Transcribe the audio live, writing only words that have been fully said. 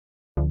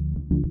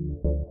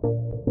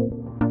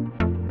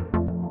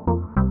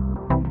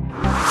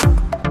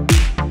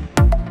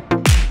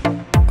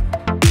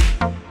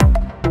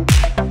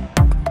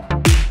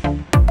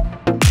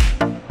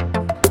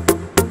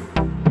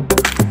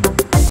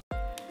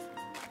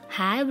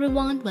Hi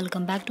everyone,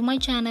 welcome back to my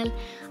channel.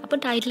 അപ്പോൾ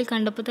title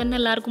കണ്ടപ്പോൾ തന്നെ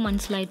എല്ലാവർക്കും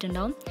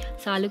മനസ്സിലായിട്ടുണ്ടാവും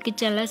സാലു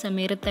കിച്ചണിലെ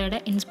സമീരത്തയുടെ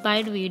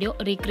ഇൻസ്പയർഡ് വീഡിയോ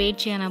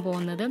റീക്രിയേറ്റ് ചെയ്യാനാണ്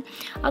പോകുന്നത്.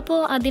 അപ്പോൾ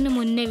അതിന്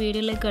മുന്നേ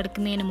വീഡിയോയിലേക്ക്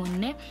കിടക്കുന്നതിന്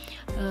മുന്നേ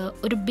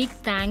ഒരു ബിഗ്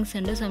താങ്ക്സ്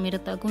ഉണ്ട്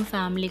സമീരത്തക്കും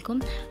ഫാമിലിക്കും.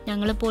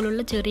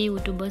 ഞങ്ങളെപ്പോലുള്ള ചെറിയ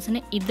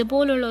യൂട്യൂബേഴ്സിന്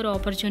ഇതുപോലുള്ള ഒരു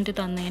ഓപ്പർച്യൂണിറ്റി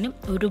തന്നതിനും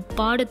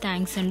ഒരുപാട്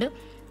താങ്ക്സ് ഉണ്ട്.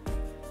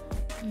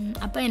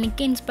 അപ്പോൾ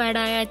എനിക്ക്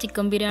ഇൻസ്പയർഡായ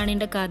ചിക്കൻ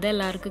ബിരിയാണീൻ്റെ കഥ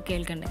എല്ലാവർക്കും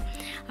കേൾക്കണ്ടേ.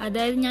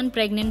 അതായത് ഞാൻ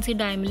പ്രഗ്നൻസി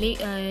ടൈമിൽ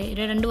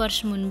 2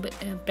 വർഷം മുൻപ്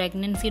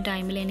പ്രഗ്നൻസി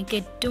ടൈമിൽ എനിക്ക്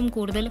ഏറ്റവും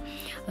കൂടുതൽ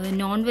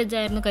നോൺ വെജ്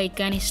ആയിരുന്നു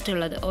കഴിക്കാൻ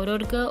ഇഷ്ടമുള്ളത്.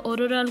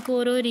 ഓരോരാൾക്കും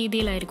ഓരോ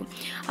രീതിയിലായിരിക്കും.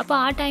 അപ്പോൾ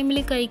ആ ടൈമിൽ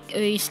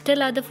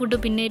ഇഷ്ടമില്ലാത്ത ഫുഡ്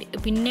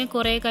പിന്നെ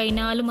കുറേ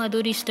കഴിഞ്ഞാലും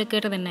അതൊരു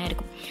ഇഷ്ടക്കേട് തന്നെ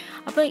ആയിരിക്കും.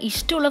 അപ്പോൾ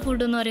ഇഷ്ടമുള്ള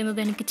ഫുഡ് എന്ന് പറയുന്നത്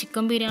എനിക്ക്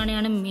ചിക്കൻ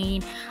ബിരിയാണിയാണ്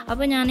മെയിൻ.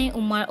 അപ്പോൾ ഞാൻ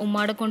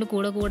ഉമ്മാടെ കൊണ്ട്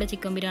കൂടെ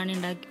ചിക്കൻ ബിരിയാണി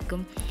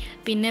ഉണ്ടാക്കിക്കും.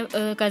 പിന്നെ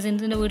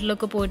കസിൻസിൻ്റെ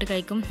വീട്ടിലൊക്കെ പോയിട്ട്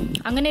കഴിക്കും.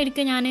 അങ്ങനെ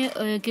ഒരിക്കൽ ഞാൻ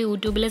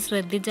യൂട്യൂബിൽ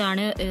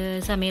ശ്രദ്ധിച്ചാണ്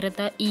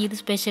സമീരത്ത ഈദ്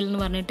സ്പെഷ്യൽ എന്ന്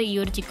പറഞ്ഞിട്ട് ഈ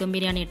ഒരു ചിക്കൻ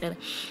ബിരിയാണി ഇട്ടത്.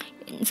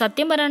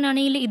 സത്യം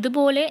പറയാനാണെങ്കിൽ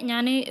ഇതുപോലെ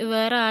ഞാൻ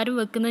വേറെ ആരും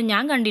വെക്കുന്നത്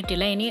ഞാൻ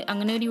കണ്ടിട്ടില്ല. ഇനി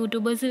അങ്ങനെ ഒരു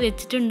യൂട്യൂബേഴ്സ്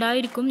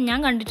വെച്ചിട്ടുണ്ടായിരിക്കും, ഞാൻ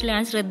കണ്ടിട്ടില്ല,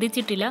 ഞാൻ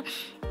ശ്രദ്ധിച്ചിട്ടില്ല.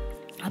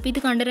 അപ്പോൾ ഇത്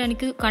കണ്ടിട്ട്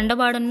എനിക്ക്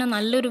കണ്ടപാട് തന്നെ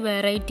നല്ലൊരു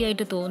വെറൈറ്റി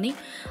ആയിട്ട് തോന്നി.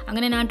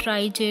 അങ്ങനെ ഞാൻ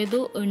ട്രൈ ചെയ്തു,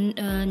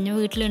 ഞാൻ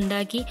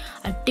വീട്ടിലുണ്ടാക്കി.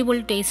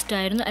 അടിപൊളി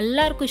ടേസ്റ്റായിരുന്നു,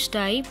 എല്ലാവർക്കും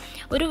ഇഷ്ടമായി.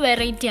 ഒരു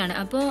വെറൈറ്റിയാണ്.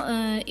 അപ്പോൾ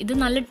ഇത്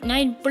ഞാൻ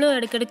ഇപ്പോഴും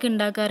ഇടയ്ക്കിടയ്ക്ക്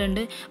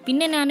ഉണ്ടാക്കാറുണ്ട്.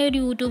 പിന്നെ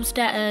ഞാനൊരു യൂട്യൂബ്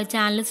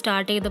ചാനൽ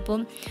സ്റ്റാർട്ട് ചെയ്തപ്പോൾ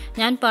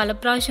ഞാൻ പല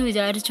പ്രാവശ്യം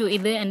വിചാരിച്ചു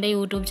ഇത് എൻ്റെ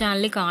യൂട്യൂബ്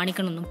ചാനലിൽ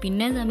കാണിക്കണമെന്നും.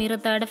 പിന്നെ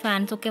സമീരത്തയുടെ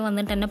ഫാൻസൊക്കെ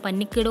വന്നിട്ട് എന്നെ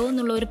പന്നിക്കിടുമോ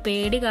എന്നുള്ളൊരു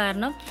പേടി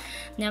കാരണം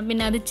ഞാൻ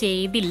പിന്നെ അത്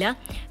ചെയ്തില്ല.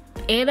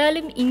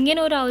 ഏതായാലും ഇങ്ങനെ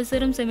ഒരു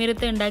അവസരം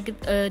സമീരത്ത ഉണ്ടാക്കി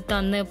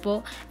തന്നപ്പോൾ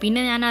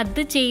പിന്നെ ഞാൻ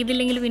അത്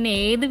ചെയ്തില്ലെങ്കിൽ പിന്നെ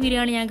ഏത്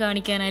ബിരിയാണി ഞാൻ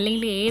കാണിക്കാനോ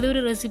അല്ലെങ്കിൽ ഏതൊരു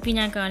റെസിപ്പി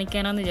ഞാൻ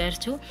കാണിക്കാനോന്ന്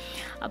വിചാരിച്ചു.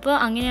 അപ്പോൾ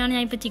അങ്ങനെയാണ്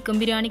ഞാൻ ഇപ്പോൾ ചിക്കൻ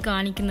ബിരിയാണി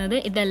കാണിക്കുന്നത്.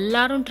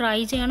 ഇതെല്ലാവരും ട്രൈ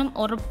ചെയ്യണം,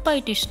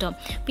 ഉറപ്പായിട്ട് ഇഷ്ടം.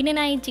 പിന്നെ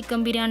ഞാൻ ഈ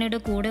ചിക്കൻ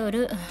ബിരിയാണിയുടെ കൂടെ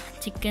ഒരു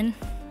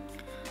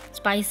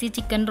സ്പൈസി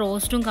ചിക്കൻ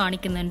റോസ്റ്റും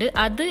കാണിക്കുന്നുണ്ട്.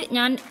 അത്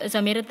ഞാൻ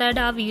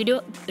സമീരത്തയുടെ ആ വീഡിയോ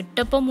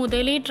ഇട്ടപ്പോൾ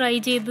മുതലേ ട്രൈ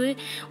ചെയ്ത്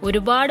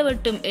ഒരുപാട്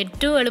വട്ടം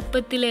ഏറ്റവും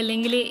എളുപ്പത്തിൽ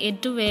അല്ലെങ്കിൽ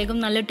ഏറ്റവും വേഗം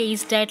നല്ല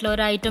ടേസ്റ്റ് ആയിട്ടുള്ള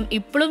ഒരു ഐറ്റം.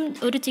 ഇപ്പോഴും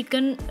ഒരു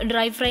ചിക്കൻ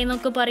ഡ്രൈ ഫ്രൈ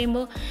എന്നൊക്കെ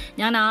പറയുമ്പോൾ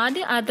ഞാൻ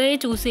ആദ്യം അതേ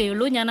ചൂസ്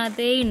ചെയ്യുള്ളൂ, ഞാൻ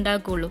അതേ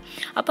ഉണ്ടാക്കുകയുള്ളൂ.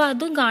 അപ്പോൾ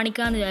അതും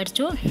കാണിക്കാമെന്ന്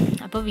വിചാരിച്ചു.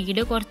 അപ്പോൾ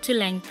വീഡിയോ കുറച്ച്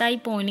ലെങ്തായി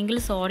പോയെങ്കിൽ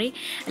സോറി.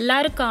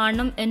 എല്ലാവരും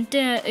കാണണം,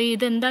 എൻ്റെ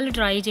ഇതെന്തായാലും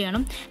ട്രൈ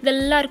ചെയ്യണം,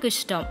 ഇതെല്ലാവർക്കും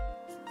ഇഷ്ടം.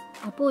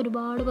 അപ്പോൾ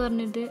ഒരുപാട്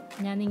പറഞ്ഞിട്ട്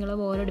ഞാൻ നിങ്ങളെ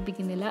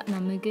ബോറടിപ്പിക്കുന്നില്ല.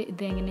 നമുക്ക്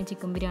ഇത് എങ്ങനെ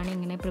ചിക്കൻ ബിരിയാണി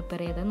എങ്ങനെ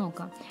പ്രിപ്പയർ ചെയ്ത്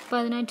നോക്കാം. അപ്പോൾ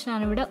അതിനായിട്ട്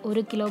ഞാനിവിടെ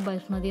 1 കിലോ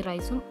ബസ്മതി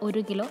റൈസും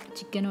 1 കിലോ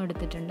ചിക്കനും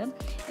എടുത്തിട്ടുണ്ട്.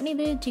 ഇനി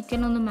ഇത്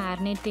ചിക്കൻ ഒന്ന്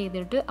മാരിനേറ്റ്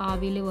ചെയ്തിട്ട്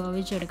ആവിയിൽ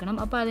വേവിച്ചെടുക്കണം.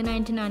 അപ്പോൾ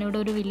അതിനായിട്ട് ഞാനിവിടെ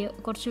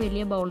കുറച്ച്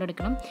വലിയ ബൗൾ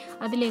എടുക്കണം.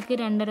 അതിലേക്ക്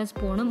 2.5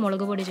 സ്പൂണ്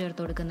മുളക് പൊടി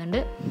ചേർത്ത് കൊടുക്കുന്നുണ്ട്.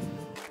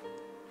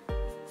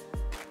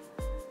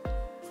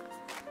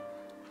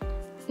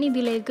 ഇനി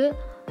ഇതിലേക്ക്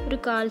ഒരു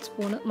 1/4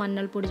 സ്പൂണ്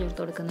മഞ്ഞൾപ്പൊടി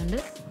ചേർത്ത് കൊടുക്കുന്നുണ്ട്.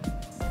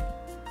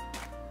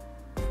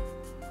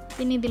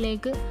 പിന്നെ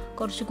ഇതിലേക്ക്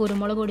കുറച്ച്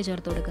കുരുമുളക് പൊടി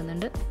ചേർത്ത്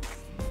കൊടുക്കുന്നുണ്ട്.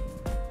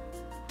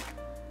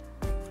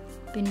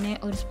 പിന്നെ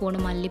 1 സ്പൂണ്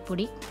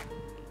മല്ലിപ്പൊടി,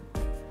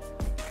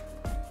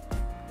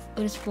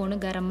 1 സ്പൂണ്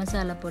ഗരം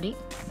മസാലപ്പൊടി,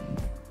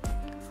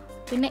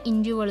 പിന്നെ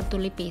ഇഞ്ചി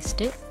വെളുത്തുള്ളി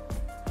പേസ്റ്റ്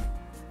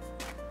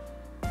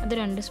അത്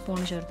 2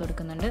 സ്പൂൺ ചേർത്ത്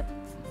കൊടുക്കുന്നുണ്ട്.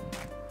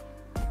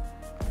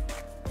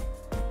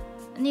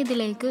 ഇനി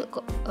ഇതിലേക്ക്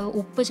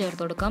ഉപ്പ്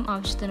ചേർത്ത് കൊടുക്കാം.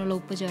 ആവശ്യത്തിനുള്ള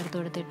ഉപ്പ് ചേർത്ത്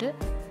കൊടുത്തിട്ട്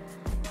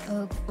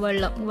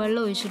വെള്ളം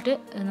ഒഴിച്ചിട്ട്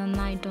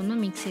നന്നായിട്ടൊന്ന്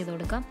മിക്സ് ചെയ്ത്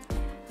കൊടുക്കാം.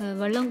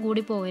 വെള്ളം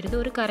കൂടി പോകരുത്,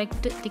 ഒരു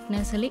കറക്റ്റ്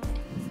തിക്നെസ്സിൽ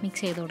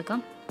മിക്സ് ചെയ്ത് കൊടുക്കാം.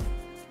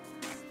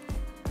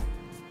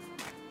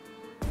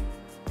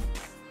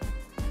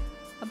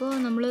 അപ്പോൾ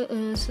നമ്മൾ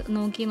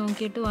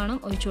നോക്കിയിട്ട് വേണം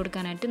ഒഴിച്ചു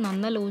കൊടുക്കാനായിട്ട്,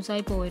 നന്നായി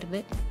ലൂസായി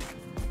പോകരുത്.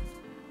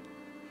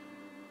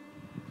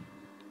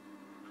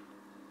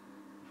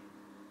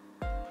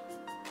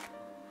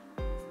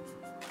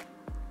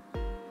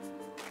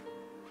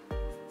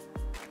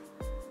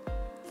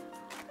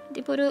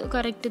 ഇതിപ്പോൾ ഒരു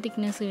കറക്റ്റ്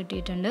തിക്നെസ്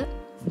കിട്ടിയിട്ടുണ്ട്.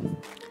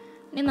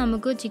 ഇനി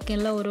നമുക്ക്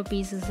ചിക്കനിലെ ഓരോ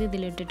പീസസ്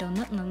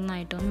ഇതിലിട്ടിട്ടൊന്ന്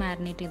നന്നായിട്ടൊന്ന്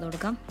മാരിനേറ്റ് ചെയ്ത്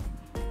കൊടുക്കാം.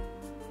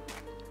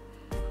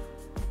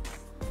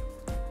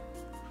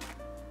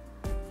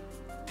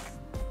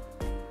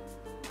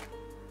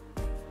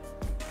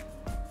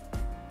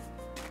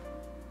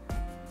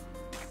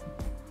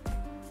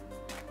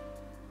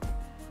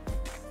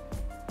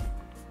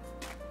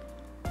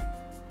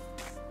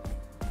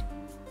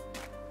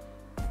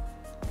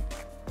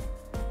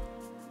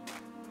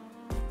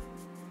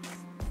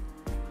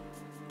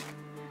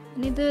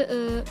 ഇനി ഇത്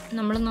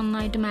നമ്മൾ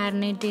നന്നായിട്ട്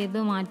മാരിനേറ്റ് ചെയ്ത്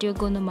മാറ്റി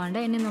വെക്കുകയൊന്നും വേണ്ട.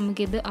 ഇനി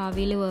നമുക്കിത്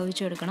ആവിയിൽ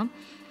വേവിച്ചെടുക്കണം.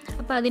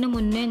 അപ്പോൾ അതിന്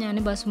മുന്നേ ഞാൻ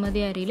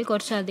ബസുമതി അരിയിൽ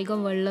കുറച്ചധികം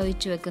വെള്ളം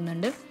ഒഴിച്ച്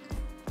വെക്കുന്നുണ്ട്.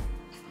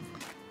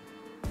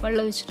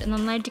 വെള്ളം ഒഴിച്ചിട്ട്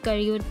നന്നായിട്ട്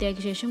കഴുകി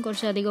വൃത്തിയാക്കിയ ശേഷം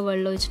കുറച്ചധികം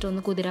വെള്ളം ഒഴിച്ചിട്ട്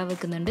ഒന്ന് കുതിരാൻ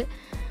വെക്കുന്നുണ്ട്.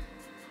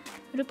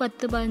 ഒരു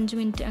 10-15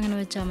 മിനിറ്റ് അങ്ങനെ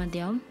വെച്ചാൽ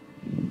മതിയാവും.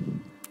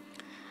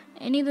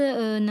 ഇനി ഇത്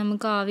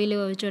നമുക്ക് ആവിയിൽ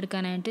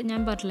വേവിച്ചെടുക്കാനായിട്ട്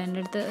ഞാൻ പറഞ്ഞില്ല,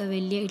 എൻ്റെ അടുത്ത്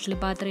വലിയ ഇഡ്ഡലി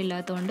പാത്രം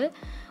ഇല്ലാത്തതുകൊണ്ട്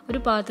ഒരു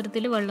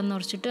പാത്രത്തിൽ വെള്ളം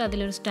നിറച്ചിട്ട്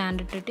അതിലൊരു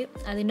സ്റ്റാൻഡ് ഇട്ടിട്ട്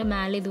അതിൻ്റെ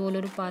മേലെ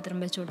ഇതുപോലൊരു പാത്രം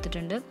വെച്ച്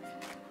കൊടുത്തിട്ടുണ്ട്.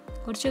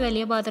 കുറച്ച്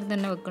വലിയ പാത്രം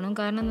തന്നെ വെക്കണം.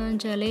 കാരണം എന്താണെന്ന്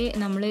വെച്ചാൽ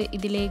നമ്മൾ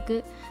ഇതിലേക്ക്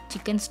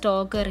ചിക്കൻ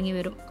സ്റ്റോക്ക് ഇറങ്ങി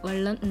വരും,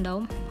 വെള്ളം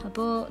ഉണ്ടാവും.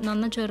 അപ്പോൾ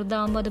നന്ന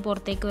ചെറുതാകുമ്പോൾ അത്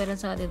പുറത്തേക്ക് വരാൻ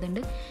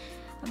സാധ്യതയുണ്ട്.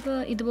 അപ്പോൾ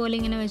ഇതുപോലെ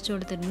ഇങ്ങനെ വെച്ച്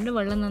കൊടുത്തിട്ടുണ്ട്.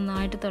 വെള്ളം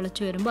നന്നായിട്ട്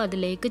തിളച്ച് വരുമ്പോൾ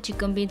അതിലേക്ക്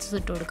ചിക്കൻ പീസസ്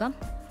ഇട്ട് കൊടുക്കാം.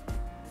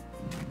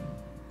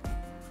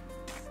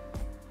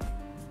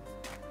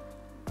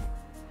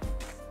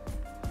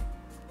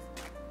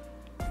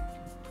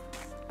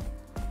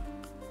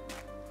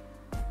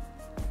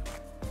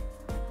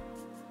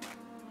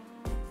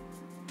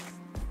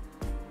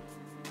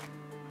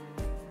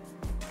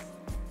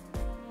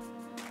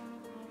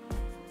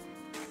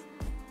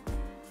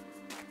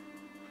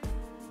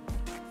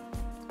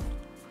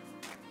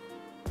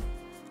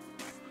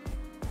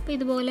 അപ്പോൾ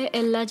ഇതുപോലെ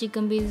എല്ലാ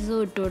ചിക്കൻ പീസസും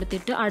ഇട്ട്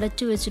കൊടുത്തിട്ട്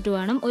അടച്ചു വെച്ചിട്ട്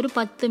വേണം ഒരു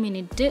 10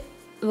 മിനിറ്റ്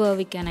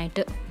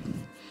വേവിക്കാനായിട്ട്.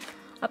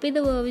 അപ്പോൾ ഇത്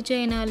വേവിച്ച്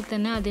കഴിഞ്ഞാൽ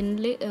തന്നെ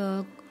അതിൽ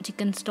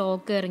ചിക്കൻ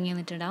സ്റ്റോക്ക് ഇറങ്ങി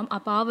വന്നിട്ടുണ്ടാകും.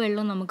 അപ്പോൾ ആ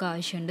വെള്ളം നമുക്ക്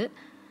ആവശ്യമുണ്ട്.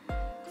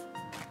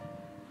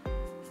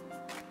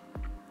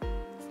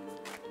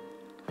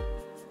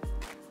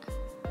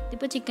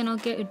 ഇപ്പോൾ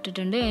ചിക്കനൊക്കെ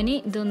ഇട്ടിട്ടുണ്ട്. ഇനി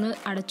ഇതൊന്ന്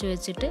അടച്ചു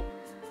വെച്ചിട്ട്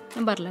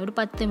ഞാൻ പറഞ്ഞില്ല ഒരു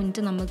 10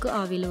 മിനിറ്റ് നമുക്ക്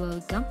ആവിയിൽ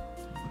വേവിക്കാം.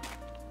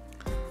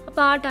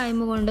 അപ്പോൾ ആ ടൈം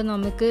കൊണ്ട്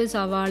നമുക്ക്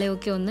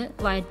സവാളയൊക്കെ ഒന്ന്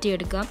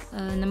വഴറ്റിയെടുക്കാം.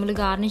 നമ്മൾ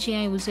ഗാർണിഷ്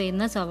ചെയ്യാൻ യൂസ്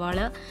ചെയ്യുന്ന സവാള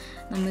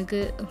നമുക്ക്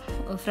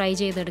ഫ്രൈ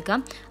ചെയ്തെടുക്കാം.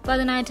 അപ്പോൾ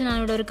അതിനായിട്ട്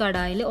ഞാനിവിടെ ഒരു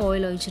കടായിൽ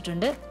ഓയിൽ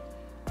ഒഴിച്ചിട്ടുണ്ട്.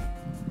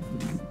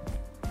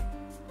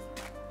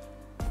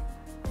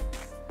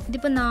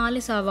 ഇതിപ്പോൾ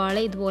 4 സവാള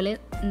ഇതുപോലെ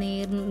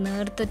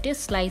നേർത്തിട്ട്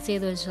സ്ലൈസ്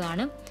ചെയ്ത്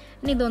വെച്ചതാണ്.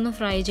 ഇനി ഇതൊന്ന്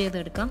ഫ്രൈ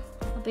ചെയ്തെടുക്കാം.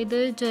 അപ്പോൾ ഇത്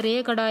ചെറിയ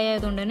കടായി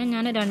ആയതുകൊണ്ട് തന്നെ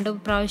ഞാൻ 2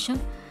 പ്രാവശ്യം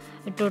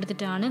ഇട്ട്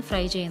കൊടുത്തിട്ടാണ്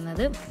ഫ്രൈ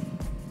ചെയ്യുന്നത്.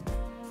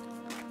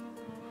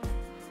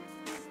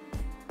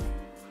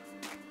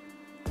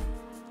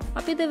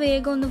 അപ്പോൾ ഇത്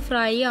വേഗം ഒന്ന്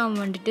ഫ്രൈ ആവാൻ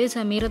വേണ്ടിയിട്ട്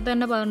സമീറത്ത്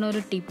തന്നെ പറഞ്ഞ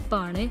ഒരു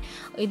ടിപ്പാണ്.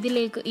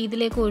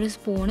 ഇതിലേക്ക് 1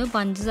 സ്പൂണ്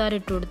പഞ്ചസാര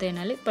ഇട്ട് കൊടുത്തു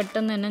കഴിഞ്ഞാൽ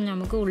പെട്ടെന്ന് തന്നെ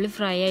നമുക്ക് ഉള്ളി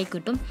ഫ്രൈ ആയി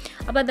കിട്ടും.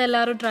 അപ്പോൾ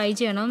അതെല്ലാവരും ട്രൈ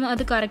ചെയ്യണം.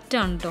 അത്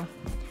കറക്റ്റാണ് കേട്ടോ.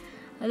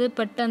 അത്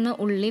പെട്ടെന്ന്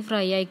ഉള്ളി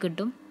ഫ്രൈ ആയി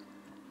കിട്ടും.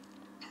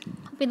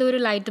 അപ്പോൾ ഇതൊരു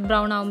ലൈറ്റ്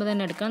ബ്രൗൺ ആകുമ്പോൾ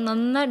തന്നെ എടുക്കണം.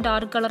 നന്നായി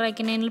ഡാർക്ക് കളർ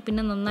ആക്കിക്കഴിഞ്ഞാൽ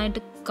പിന്നെ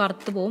നന്നായിട്ട്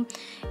കറുത്ത് പോകും.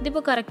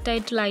 ഇതിപ്പോൾ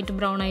കറക്റ്റായിട്ട് ലൈറ്റ്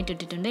ബ്രൗൺ ആയിട്ട്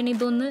ഇട്ടിട്ടുണ്ട്. ഇനി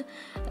ഇതൊന്ന്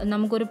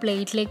നമുക്കൊരു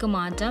പ്ലേറ്റിലേക്ക്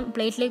മാറ്റാം.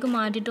 പ്ലേറ്റിലേക്ക്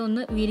മാറ്റിയിട്ട്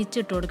ഒന്ന്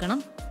വിരിച്ചിട്ട്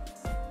കൊടുക്കണം.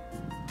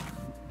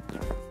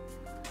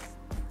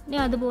 ഇനി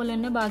അതുപോലെ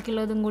തന്നെ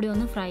ബാക്കിയുള്ളതും കൂടി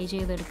ഒന്ന് ഫ്രൈ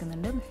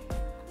ചെയ്തെടുക്കുന്നുണ്ട്.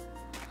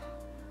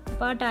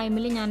 അപ്പോൾ ആ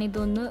ടൈമിൽ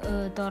ഞാനിതൊന്ന്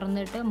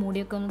തുറന്നിട്ട്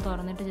മൂടിയൊക്കെ ഒന്ന്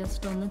തുറന്നിട്ട്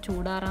ജസ്റ്റ് ഒന്ന്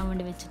ചൂടാറാൻ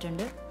വേണ്ടി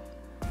വെച്ചിട്ടുണ്ട്.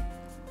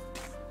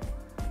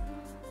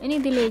 ഇനി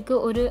ഇതിലേക്ക്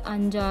ഒരു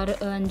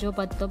 5,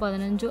 10,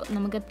 15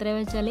 നമുക്ക് എത്ര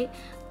വെച്ചാൽ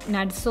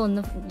നട്ട്സ്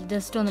ഒന്ന്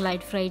ജസ്റ്റ് ഒന്ന്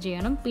ലൈറ്റ് ഫ്രൈ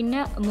ചെയ്യണം.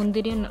 പിന്നെ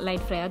മുന്തിരിയും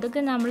ലൈറ്റ് ഫ്രൈ.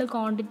 അതൊക്കെ നമ്മൾ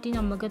ക്വാണ്ടിറ്റി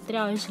നമുക്ക് എത്ര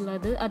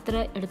ആവശ്യമുള്ളത് അത്ര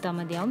എടുത്താൽ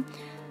മതിയാവും.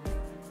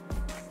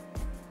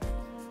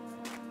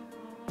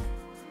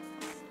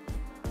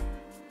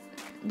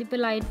 ഇതിപ്പോൾ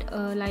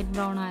ലൈറ്റ്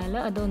ബ്രൗൺ ആയാൽ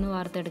അതൊന്ന്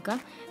വാർത്തെടുക്കാം.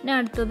 ഇനി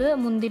അടുത്തത്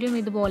മുന്തിരിയും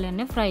ഇതുപോലെ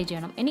തന്നെ ഫ്രൈ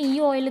ചെയ്യണം. ഇനി ഈ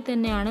ഓയിൽ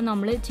തന്നെയാണ്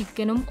നമ്മൾ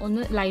ചിക്കനും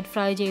ഒന്ന് ലൈറ്റ്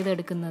ഫ്രൈ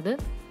ചെയ്തെടുക്കുന്നത്.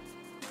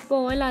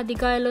 അപ്പോൾ ഓയിൽ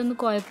അധികമായാലൊന്ന്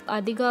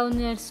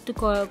അധികമാവുമെന്ന് വിചാരിച്ചിട്ട്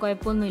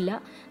കുഴപ്പമൊന്നുമില്ല.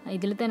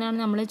 ഇതിൽ തന്നെയാണ്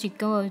നമ്മൾ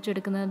ചിക്കൻ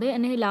വേവിച്ചെടുക്കുന്നത്.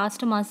 ഇനി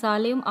ലാസ്റ്റ്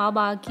മസാലയും ആ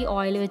ബാക്കി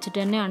ഓയിൽ വെച്ചിട്ട്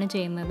തന്നെയാണ്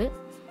ചെയ്യുന്നത്.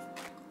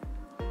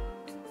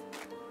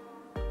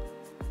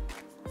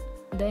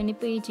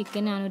 ഇനിയിപ്പോൾ ഈ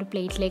ചിക്കൻ ഞാനൊരു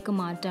പ്ലേറ്റിലേക്ക്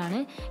മാറ്റാണ്.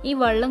 ഈ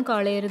വെള്ളം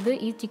കളയരുത്,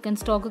 ഈ ചിക്കൻ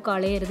സ്റ്റോക്ക്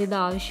കളയരുത്, ഇത്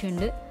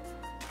ആവശ്യമുണ്ട്.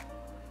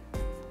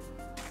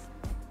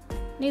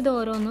 ഇനി ഇത്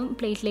ഓരോന്നും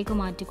പ്ലേറ്റിലേക്ക്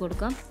മാറ്റി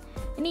കൊടുക്കാം.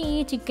 ഇനി ഈ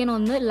ചിക്കൻ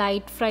ഒന്ന്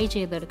ലൈറ്റ് ഫ്രൈ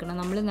ചെയ്തെടുക്കണം.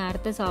 നമ്മൾ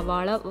നേരത്തെ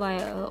സവാള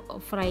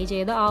ഫ്രൈ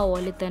ചെയ്ത ആ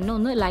ഓയിലിൽ തന്നെ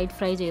ഒന്ന് ലൈറ്റ്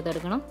ഫ്രൈ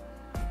ചെയ്തെടുക്കണം.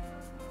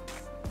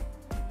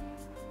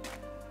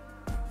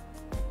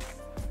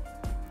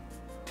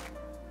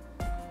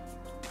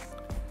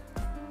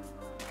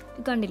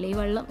 കണ്ടില്ലേ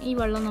ഈ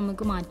വെള്ളം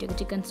നമുക്ക് മാറ്റി വെക്കാം.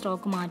 ചിക്കൻ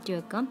സ്റ്റോക്ക് മാറ്റി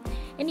വെക്കാം.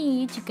 ഇനി ഈ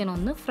ചിക്കൻ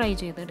ഒന്ന് ഫ്രൈ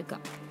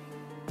ചെയ്തെടുക്കാം.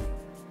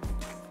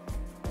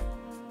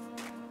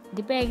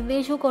 ഇതിപ്പോൾ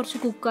ഏകദേശം കുറച്ച്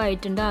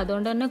കുക്കായിട്ടുണ്ട്.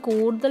 അതുകൊണ്ട് തന്നെ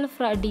കൂടുതൽ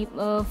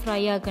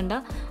ഫ്രൈ ആക്കണ്ട.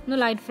 ഒന്ന്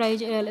ലൈറ്റ് ഫ്രൈ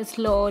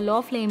ലോ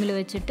ഫ്ലെയിമിൽ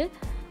വെച്ചിട്ട്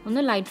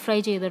ഒന്ന് ലൈറ്റ് ഫ്രൈ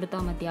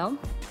ചെയ്തെടുത്താൽ മതിയാവും.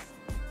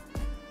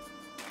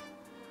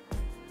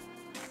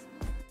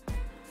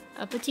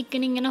 അപ്പോൾ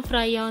ചിക്കൻ ഇങ്ങനെ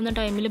ഫ്രൈ ആവുന്ന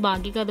ടൈമിൽ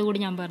ബാക്കി കഥ കൂടി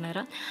ഞാൻ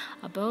പറഞ്ഞുതരാം.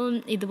 അപ്പോൾ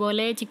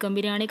ഇതുപോലെ ചിക്കൻ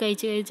ബിരിയാണി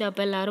കഴിച്ച്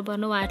അപ്പോൾ എല്ലാവരും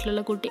പറഞ്ഞു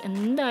വയറ്റിലുള്ള കുട്ടി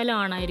എന്തായാലും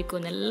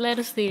ആണായിരിക്കും.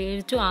 എല്ലാവരും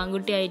സ്ഥിരീകരിച്ചു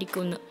ആൺകുട്ടി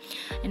ആയിരിക്കും എന്ന്.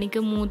 എനിക്ക്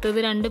മൂത്തത്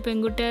 2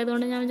 പെൺകുട്ടി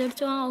ആയതുകൊണ്ട് ഞാൻ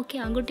വിചാരിച്ചു ഓക്കെ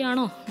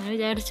ആൺകുട്ടിയാണോ ഞാൻ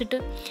വിചാരിച്ചിട്ട്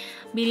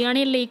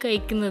ബിരിയാണിയല്ലേ ഈ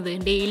കഴിക്കുന്നത്,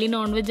 ഡെയിലി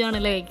നോൺ വെജ്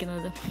ആണല്ലോ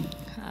കഴിക്കുന്നത്.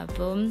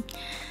 അപ്പം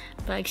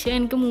പക്ഷേ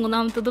എനിക്ക്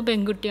 3ാമത്തത്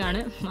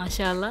പെൺകുട്ടിയാണ്.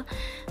 മാഷാ അല്ലാ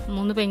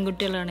 3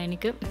 പെൺകുട്ടികളാണ്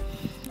എനിക്ക്.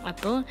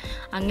 അപ്പോൾ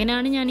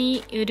അങ്ങനെയാണ് ഞാൻ ഈ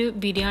ഒരു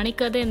ബിരിയാണി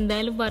കഥ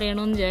എന്തായാലും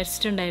പറയണമെന്ന്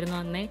വിചാരിച്ചിട്ടുണ്ടായിരുന്നു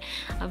അന്നേ.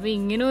 അപ്പോൾ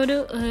ഇങ്ങനെ ഒരു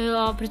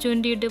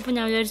ഓപ്പർച്യൂണിറ്റി കിട്ടിയപ്പോൾ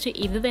ഞാൻ വിചാരിച്ചു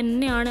ഇത്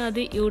തന്നെയാണ്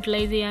അത്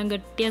യൂട്ടിലൈസ് ചെയ്യാൻ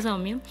കിട്ടിയ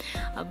സമയം.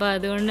 അപ്പോൾ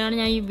അതുകൊണ്ടാണ്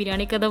ഞാൻ ഈ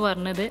ബിരിയാണി കഥ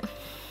പറഞ്ഞത്.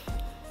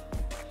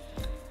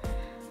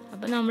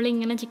 അപ്പോൾ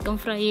നമ്മളിങ്ങനെ ചിക്കൻ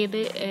ഫ്രൈ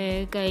ചെയ്ത്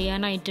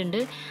കഴിയാനായിട്ടുണ്ട്.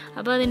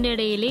 അപ്പോൾ അതിൻ്റെ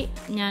ഇടയിൽ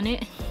ഞാൻ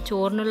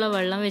ചോറിനുള്ള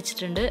വെള്ളം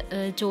വെച്ചിട്ടുണ്ട്.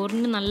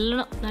 ചോറിന്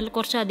നല്ല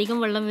കുറച്ചധികം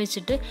വെള്ളം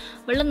വെച്ചിട്ട്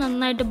വെള്ളം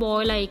നന്നായിട്ട്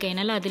ബോയിലായി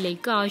കഴിഞ്ഞാൽ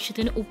അതിലേക്ക്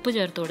ആവശ്യത്തിന് ഉപ്പ്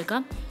ചേർത്ത്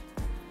കൊടുക്കാം.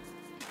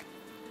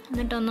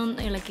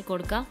 എന്നിട്ടൊന്ന് ഇളക്കി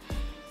കൊടുക്കാം.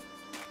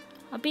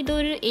 അപ്പോൾ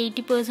ഇതൊരു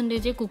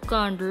 80% കുക്ക്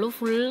ആവുന്നുള്ളൂ.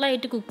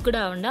 ഫുള്ളായിട്ട് കുക്ക്ഡ്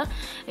ആവണ്ട.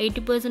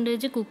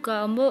 80% കുക്ക്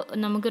ആകുമ്പോൾ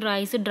നമുക്ക്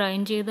റൈസ്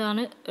ഡ്രൈൻ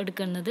ചെയ്താണ്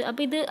എടുക്കുന്നത്.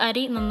 അപ്പോൾ ഇത്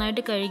അരി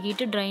നന്നായിട്ട്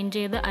കഴുകിയിട്ട് ഡ്രൈൻ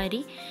ചെയ്ത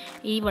അരി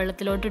ഈ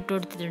വെള്ളത്തിലോട്ട് ഇട്ട്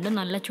കൊടുത്തിട്ടുണ്ട്,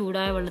 നല്ല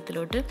ചൂടായ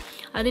വെള്ളത്തിലോട്ട്.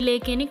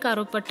 അതിലേക്ക് ഇനി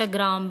കറുപ്പട്ട,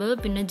 ഗ്രാമ്പ്,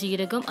 പിന്നെ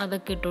ജീരകം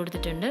അതൊക്കെ ഇട്ട്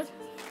കൊടുത്തിട്ടുണ്ട്.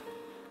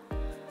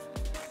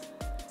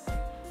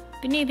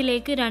 പിന്നെ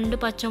ഇതിലേക്ക് 2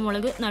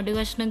 പച്ചമുളക്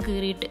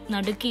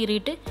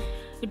നടുക്കീറിയിട്ട്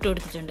ഇട്ട്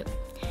കൊടുത്തിട്ടുണ്ട്.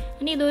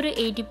 ഇനി ഇതൊരു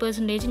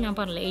 80%, ഞാൻ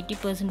പറഞ്ഞില്ല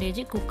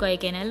 80% കുക്കായി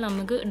കഴിഞ്ഞാൽ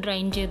നമുക്ക്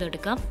ഡ്രൈൻ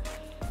ചെയ്തെടുക്കാം.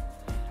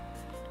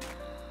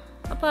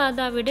 അപ്പോൾ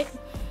അതവിടെ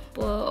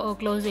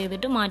ക്ലോസ്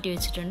ചെയ്തിട്ട് മാറ്റി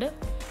വെച്ചിട്ടുണ്ട്.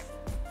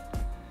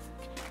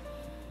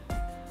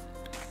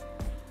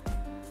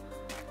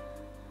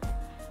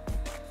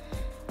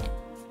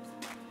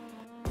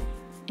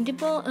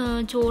 ഇതിപ്പോൾ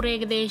ചോറ്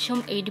ഏകദേശം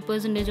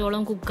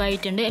 80%ഓളം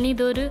കുക്കായിട്ടുണ്ട്. ഇനി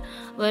ഇതൊരു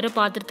വേറെ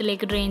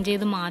പാത്രത്തിലേക്ക് ഡ്രെയിൻ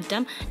ചെയ്ത്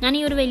മാറ്റാം. ഞാൻ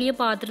ഈ ഒരു വലിയ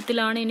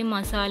പാത്രത്തിലാണ് ഇനി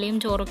മസാലയും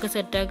ചോറൊക്കെ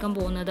സെറ്റാക്കാൻ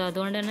പോകുന്നത്.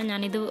 അതുകൊണ്ട് തന്നെ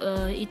ഞാനിത്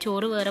ഈ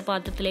ചോറ് വേറെ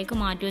പാത്രത്തിലേക്ക്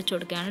മാറ്റി വെച്ച്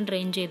കൊടുക്കുകയാണ്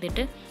ഡ്രെയിൻ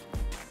ചെയ്തിട്ട്.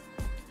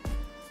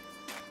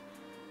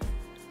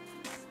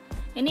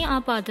 ഇനി ആ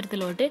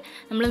പാത്രത്തിലോട്ട്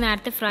നമ്മൾ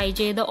നേരത്തെ ഫ്രൈ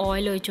ചെയ്ത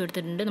ഓയിൽ ഒഴിച്ചു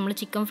കൊടുത്തിട്ടുണ്ട്. നമ്മൾ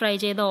ചിക്കൻ ഫ്രൈ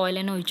ചെയ്ത ഓയിൽ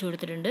തന്നെ ഒഴിച്ചു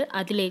കൊടുത്തിട്ടുണ്ട്.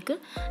 അതിലേക്ക്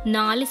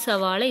 4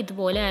 സവാള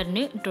ഇതുപോലെ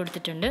അരിഞ്ഞ് ഇട്ട്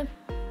കൊടുത്തിട്ടുണ്ട്.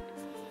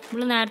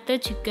 നമ്മൾ നേരത്തെ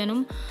ചിക്കനും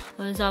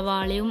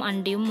സവാളയും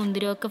അണ്ടിയും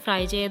മുന്തിരിയും ഒക്കെ ഫ്രൈ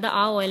ചെയ്ത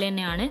ആ ഓയിൽ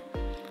തന്നെയാണ്.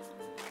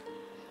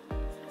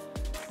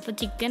 അപ്പോൾ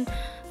ചിക്കൻ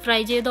ഫ്രൈ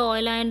ചെയ്ത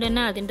ഓയിലായതുകൊണ്ട്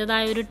തന്നെ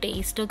അതിൻ്റെതായ ഒരു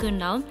ടേസ്റ്റൊക്കെ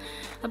ഉണ്ടാവും.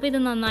 അപ്പോൾ ഇത്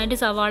നന്നായിട്ട്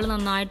സവാള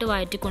നന്നായിട്ട്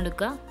വഴറ്റി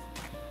കൊടുക്കുക.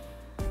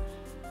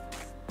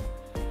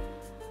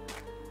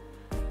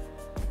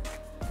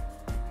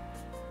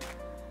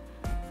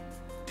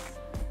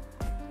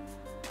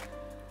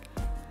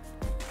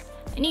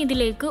 ഇനി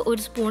ഇതിലേക്ക്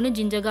 1 സ്പൂണ്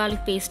ജിഞ്ചർ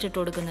ഗാർലിക് പേസ്റ്റ് ഇട്ട്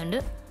കൊടുക്കുന്നുണ്ട്.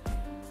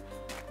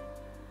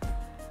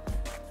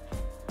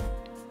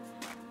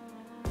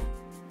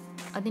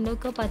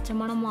 അതിൻ്റെയൊക്കെ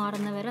പച്ചമണം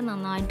മാറുന്നവരെ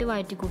നന്നായിട്ട്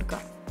വഴറ്റി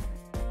കൊടുക്കുക.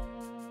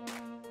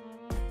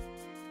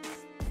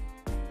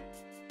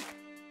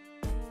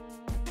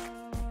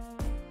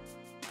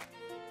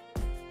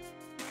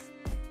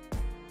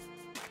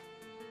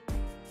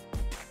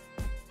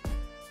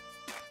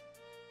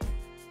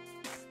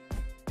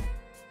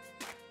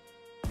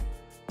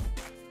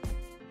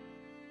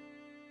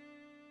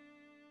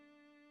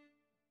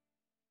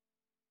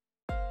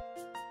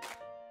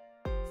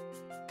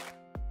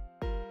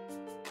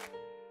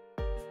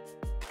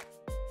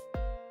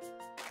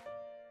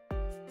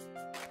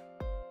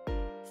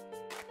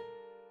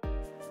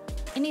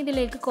 ഇനി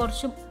ഇതിലേക്ക്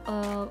കുറച്ച്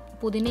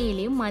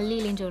പുതിനയിലയും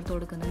മല്ലിയിലയും ചേർത്ത്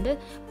കൊടുക്കുന്നുണ്ട്.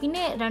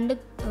 പിന്നെ 2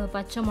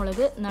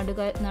 പച്ചമുളക്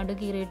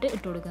നടുകീറിയിട്ട്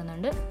ഇട്ട്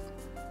കൊടുക്കുന്നുണ്ട്.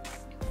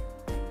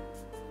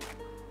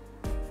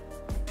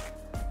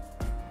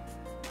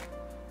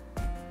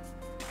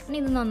 ഇനി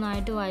ഇത്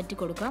നന്നായിട്ട് വഴറ്റി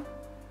കൊടുക്കാം.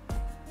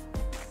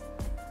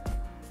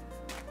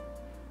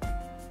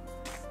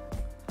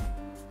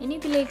 ഇനി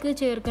ഇതിലേക്ക്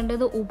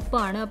ചേർക്കേണ്ടത്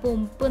ഉപ്പാണ്. അപ്പോൾ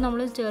ഉപ്പ് നമ്മൾ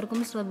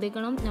ചേർക്കുമ്പോൾ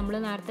ശ്രദ്ധിക്കണം. നമ്മൾ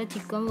നേരത്തെ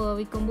ചിക്കൻ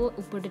വേവിക്കുമ്പോൾ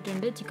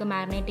ഉപ്പിട്ടിട്ടുണ്ട്, ചിക്കൻ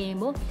മാരിനേറ്റ്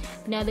ചെയ്യുമ്പോൾ.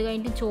 പിന്നെ അത്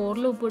കഴിഞ്ഞിട്ട്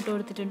ചോറിൽ ഉപ്പിട്ട്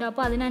കൊടുത്തിട്ടുണ്ട്.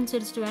 അപ്പോൾ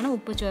അതിനനുസരിച്ചിട്ട് വേണം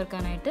ഉപ്പ്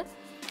ചേർക്കാനായിട്ട്.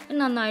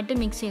 നന്നായിട്ട്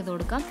മിക്സ് ചെയ്ത്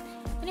കൊടുക്കാം.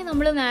 ഇനി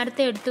നമ്മൾ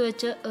നേരത്തെ എടുത്തു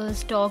വെച്ച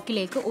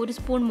സ്റ്റോക്കിലേക്ക് 1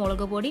 സ്പൂൺ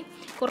മുളക് പൊടി,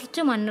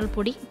 കുറച്ച്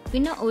മഞ്ഞൾപ്പൊടി,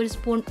 പിന്നെ 1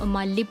 സ്പൂൺ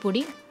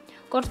മല്ലിപ്പൊടി,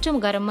 കുറച്ച്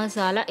ഗരം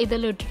മസാല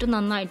ഇതെല്ലാം ഇട്ടിട്ട്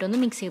നന്നായിട്ടൊന്ന്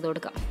മിക്സ് ചെയ്ത്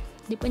കൊടുക്കാം.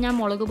 ഇതിപ്പോൾ ഞാൻ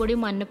മുളക് പൊടിയും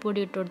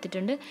മഞ്ഞൾപ്പൊടിയും ഇട്ട്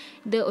കൊടുത്തിട്ടുണ്ട്.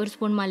 ഇത് 1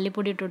 സ്പൂൺ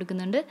മല്ലിപ്പൊടി ഇട്ട്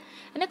കൊടുക്കുന്നുണ്ട്.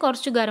 പിന്നെ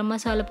കുറച്ച് ഗരം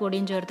മസാല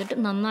പൊടിയും ചേർത്തിട്ട്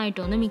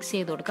നന്നായിട്ടൊന്ന് മിക്സ്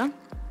ചെയ്ത് കൊടുക്കാം.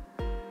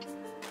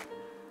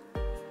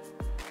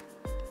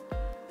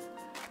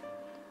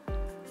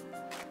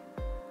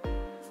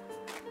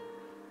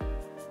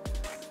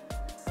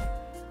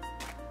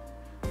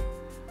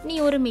 ഇനി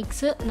ഒരു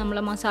മിക്സ്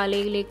നമ്മളെ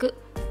മസാലയിലേക്ക്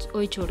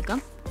ഒഴിച്ചു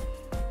കൊടുക്കാം.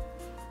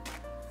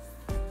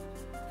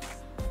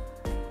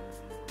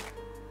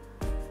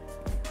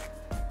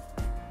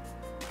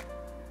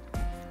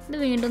 ഇത്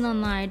വീണ്ടും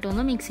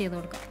നന്നായിട്ടൊന്ന് മിക്സ് ചെയ്ത്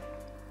കൊടുക്കാം.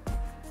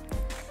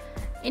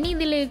 ഇനി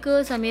ഇതിലേക്ക്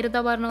സമീർത്ത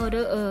പറഞ്ഞ ഒരു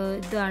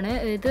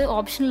ഇത്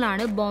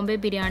ഓപ്ഷണലാണ്, ബോംബെ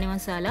ബിരിയാണി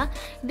മസാല.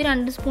 ഇത്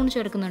 2 സ്പൂൺ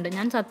ചേർക്കുന്നുണ്ട്.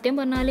 ഞാൻ സത്യം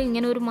പറഞ്ഞാൽ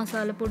ഇങ്ങനെ ഒരു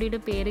മസാലപ്പൊടിയുടെ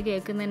പേര്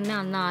കേൾക്കുന്നതന്നെ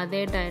അന്ന്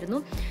ആദ്യമായിട്ടായിരുന്നു.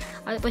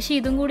 പക്ഷേ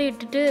ഇതും കൂടി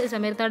ഇട്ടിട്ട്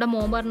സമീർത്തയുടെ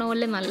മോൻ പറഞ്ഞ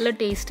പോലെ നല്ല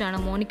ടേസ്റ്റാണ്.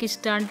 മോനിക്ക്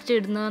ഇഷ്ടമായിട്ട്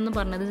ഇടുന്നതെന്ന്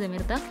പറഞ്ഞത്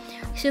സമീർത്ത.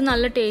 പക്ഷെ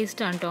നല്ല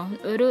ടേസ്റ്റാണ് കേട്ടോ.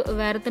 ഒരു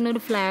വേറെ തന്നെ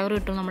ഒരു ഫ്ലേവർ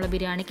കിട്ടും നമ്മളെ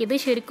ബിരിയാണിക്ക്. ഇത്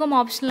ശരിക്കും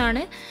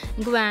ഓപ്ഷണലാണ്,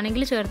 നിങ്ങൾക്ക്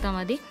വേണമെങ്കിൽ ചേർത്താൽ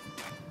മതി.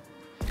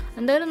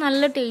 എന്തായാലും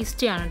നല്ല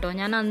ടേസ്റ്റിയാണ് കേട്ടോ.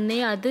 ഞാൻ അന്നേ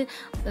അത്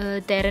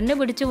തിരഞ്ഞു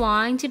പിടിച്ച്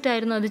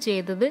വാങ്ങിച്ചിട്ടായിരുന്നു അത്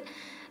ചെയ്തത്.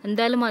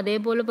 എന്തായാലും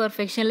അതേപോലെ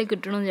പെർഫെക്ഷനിൽ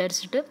കിട്ടണമെന്ന്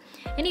വിചാരിച്ചിട്ട്.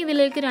 ഇനി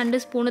ഇതിലേക്ക്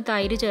 2 സ്പൂണ്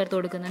തൈര് ചേർത്ത്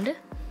കൊടുക്കുന്നുണ്ട്.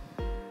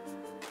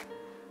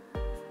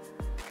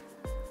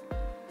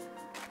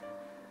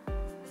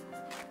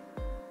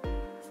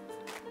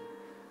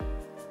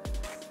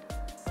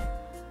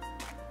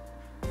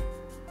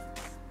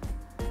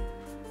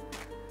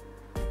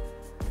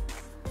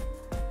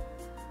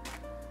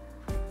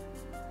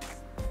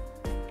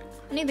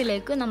 ഇനി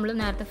ഇതിലേക്ക് നമ്മൾ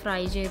നേരത്തെ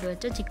ഫ്രൈ ചെയ്ത്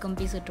വെച്ച ചിക്കൻ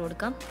പീസ് ഇട്ട്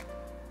കൊടുക്കാം.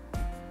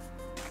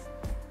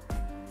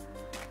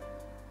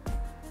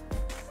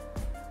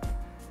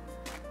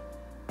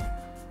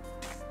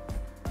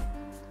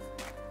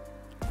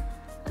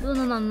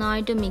 അതൊന്ന്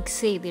നന്നായിട്ട്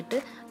മിക്സ് ചെയ്തിട്ട്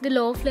ഇത്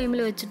ലോ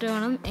ഫ്ലെയിമിൽ വെച്ചിട്ട്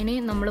വേണം ഇനി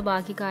നമ്മൾ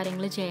ബാക്കി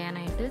കാര്യങ്ങൾ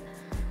ചെയ്യാനായിട്ട്.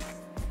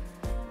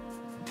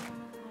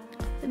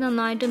 ഇത്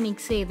നന്നായിട്ട്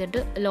മിക്സ്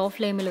ചെയ്തിട്ട് ലോ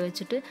ഫ്ലെയിമിൽ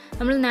വെച്ചിട്ട്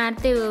നമ്മൾ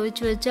നേരത്തെ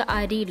വേവിച്ച് വെച്ച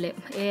അരിയില്ലേ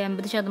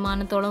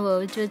 80%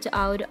 വേവിച്ച് വെച്ച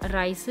ആ ഒരു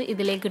റൈസ്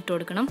ഇതിലേക്ക് ഇട്ട്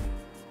കൊടുക്കണം.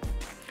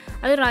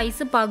 അത്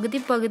റൈസ്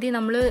പകുതി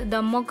നമ്മൾ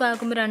ദമ്മൊക്കെ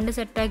ആക്കുമ്പോൾ 2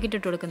 സെറ്റാക്കിയിട്ട്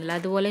ഇട്ട് കൊടുക്കുന്നില്ല,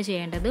 അതുപോലെ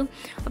ചെയ്യേണ്ടത്.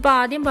 അപ്പോൾ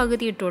ആദ്യം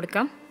പകുതി ഇട്ട്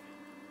കൊടുക്കാം.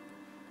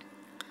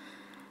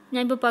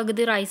 ഞാനിപ്പോൾ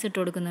പകുതി റൈസ് ഇട്ട്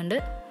കൊടുക്കുന്നുണ്ട്.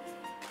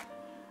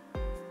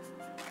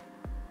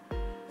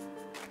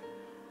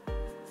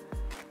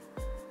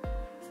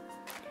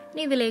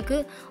 ഇനി ഇതിലേക്ക്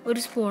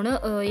 1 സ്പൂണ്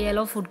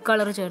യെല്ലോ ഫുഡ്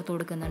കളർ ചേർത്ത്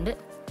കൊടുക്കുന്നുണ്ട്.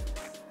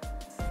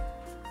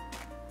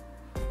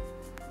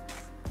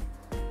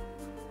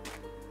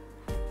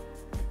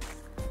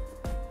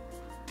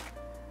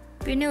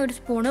 പിന്നെ 1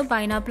 സ്പൂണ്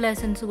പൈനാപ്പിൾ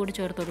എസൻസ് കൂടി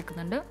ചേർത്ത്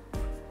കൊടുക്കുന്നുണ്ട്.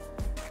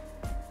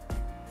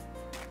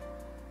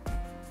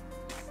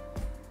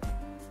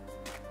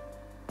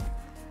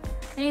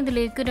 ഇനി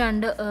ഇതിലേക്ക്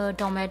 2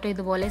 ടൊമാറ്റോ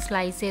ഇതുപോലെ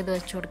സ്ലൈസ് ചെയ്ത്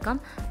വെച്ച് കൊടുക്കാം.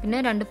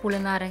 പിന്നെ 2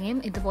 പുളിനാരങ്ങയും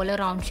ഇതുപോലെ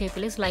റൗണ്ട്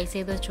ഷേപ്പിൽ സ്ലൈസ്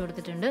ചെയ്ത് വെച്ച്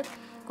കൊടുത്തിട്ടുണ്ട്.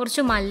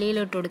 കുറച്ച്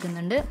മല്ലിയില ഇട്ട്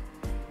കൊടുക്കുന്നുണ്ട്.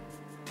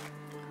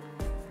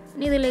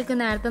 ഇനി ഇതിലേക്ക്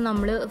നേരത്തെ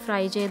നമ്മൾ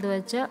ഫ്രൈ ചെയ്ത്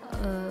വെച്ച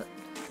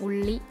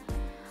ഉള്ളി,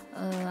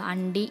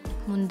 അണ്ടി,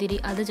 മുന്തിരി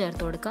അത്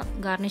ചേർത്ത് കൊടുക്കാം.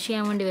 ഗാർണിഷ്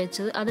ചെയ്യാൻ വേണ്ടി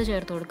വെച്ചത് അത്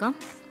ചേർത്ത് കൊടുക്കാം.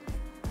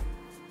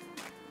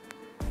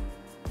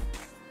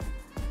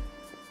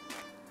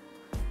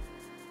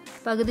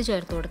 പകുതി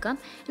ചേർത്ത് കൊടുക്കാം.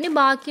 ഇനി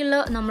ബാക്കിയുള്ള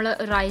നമ്മൾ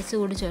റൈസ്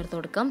കൂടി ചേർത്ത്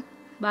കൊടുക്കാം.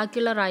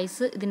 ബാക്കിയുള്ള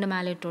റൈസ് ഇതിൻ്റെ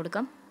മേലെ ഇട്ട്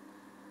കൊടുക്കാം.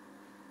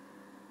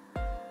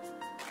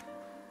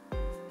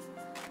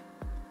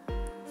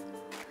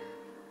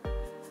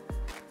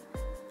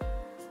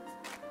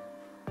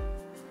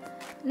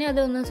 ഇനി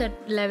അതൊന്ന്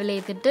ലെവൽ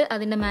ചെയ്തിട്ട്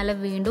അതിൻ്റെ മേലെ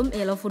വീണ്ടും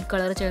യെല്ലോ ഫുഡ്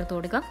കളർ ചേർത്ത്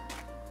കൊടുക്കാം.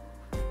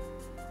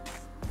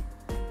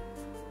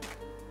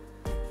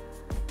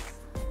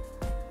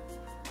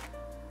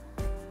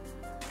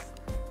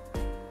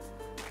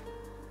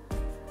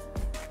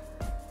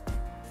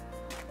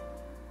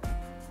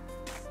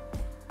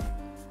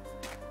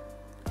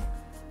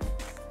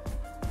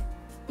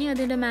 ഇനി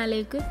അതിൻ്റെ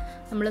മേലേക്ക്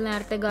നമ്മൾ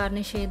നേരത്തെ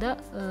ഗാർണിഷ് ചെയ്ത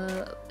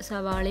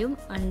സവാളയും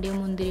അണ്ടിയും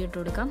മുന്തിരിയും ഇട്ട്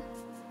കൊടുക്കാം.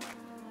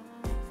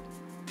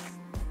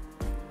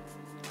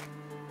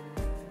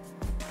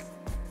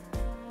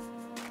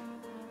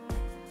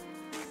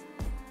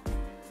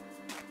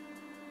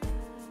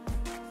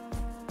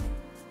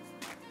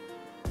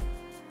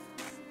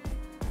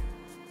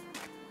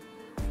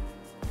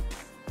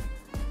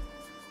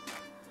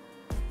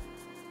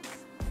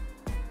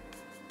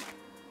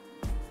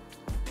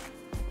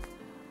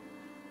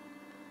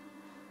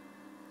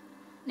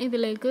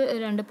 ഇതിലേക്ക്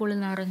 2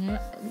 പുളിനാരങ്ങ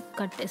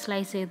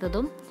സ്ലൈസ്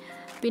ചെയ്തതും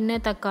പിന്നെ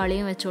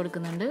തക്കാളിയും വെച്ച്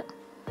കൊടുക്കുന്നുണ്ട്.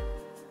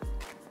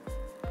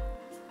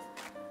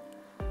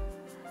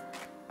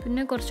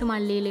 പിന്നെ കുറച്ച്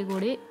മല്ലിയില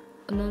കൂടി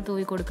ഒന്ന്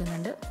തൂവി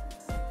കൊടുക്കുന്നുണ്ട്.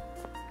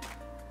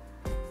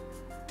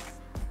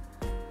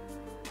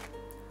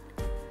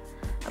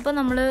 അപ്പോൾ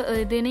നമ്മൾ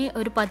ഇതിന്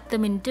ഒരു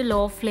 10 മിനിറ്റ്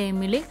ലോ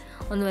ഫ്ലെയിമിൽ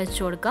ഒന്ന് വെച്ച്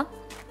കൊടുക്കാം.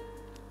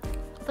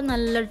 അപ്പോൾ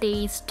നല്ല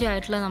ടേസ്റ്റി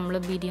ആയിട്ടുള്ള നമ്മൾ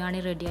ബിരിയാണി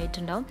റെഡി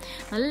ആയിട്ടുണ്ടാവും.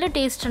 നല്ല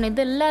ടേസ്റ്റാണ്.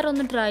 ഇതെല്ലാവരും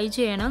ഒന്ന് ട്രൈ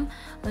ചെയ്യണം.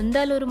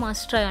 എന്തായാലും ഒരു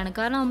മസ്റ്റ് ട്രൈ ആണ്.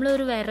 കാരണം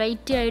നമ്മളൊരു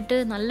വെറൈറ്റി ആയിട്ട്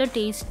നല്ല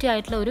ടേസ്റ്റി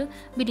ആയിട്ടുള്ള ഒരു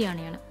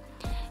ബിരിയാണിയാണ്.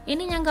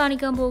 ഇനി ഞാൻ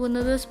കാണിക്കാൻ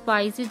പോകുന്നത്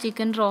സ്പൈസി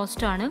ചിക്കൻ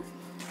റോസ്റ്റാണ്.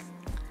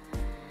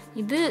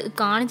 ഇത്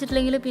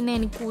കാണിച്ചിട്ടില്ലെങ്കിൽ പിന്നെ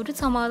എനിക്ക് ഒരു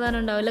സമാധാനം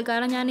ഉണ്ടാവില്ല.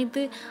 കാരണം ഞാനിത്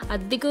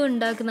അധികം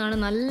ഉണ്ടാക്കുന്നതാണ്.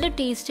 നല്ല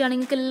ടേസ്റ്റിയാണ്.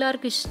 നിങ്ങൾക്ക്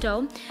എല്ലാവർക്കും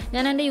ഇഷ്ടമാവും.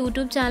 ഞാൻ എൻ്റെ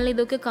യൂട്യൂബ് ചാനലിൽ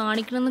ഇതൊക്കെ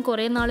കാണിക്കണമെന്ന്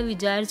കുറേ നാൾ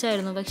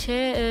വിചാരിച്ചായിരുന്നു. പക്ഷേ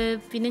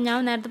പിന്നെ ഞാൻ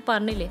നേരത്തെ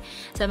പറഞ്ഞില്ലേ,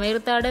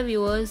 സമീർത്തയുടെ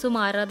വ്യൂവേഴ്സും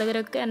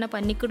ആരാധകരൊക്കെ എന്നെ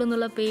പന്നിക്കിടും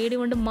എന്നുള്ള പേടി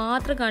കൊണ്ട്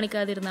മാത്രം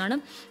കാണിക്കാതിരുന്നതാണ്.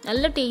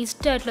 നല്ല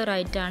ടേസ്റ്റ് ആയിട്ടുള്ള ഒരു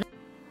ഐറ്റമാണ്.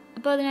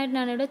 അപ്പോൾ അതിനായിട്ട്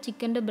ഞാനിവിടെ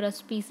ചിക്കൻ്റെ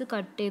ബ്രസ്റ്റ് പീസ്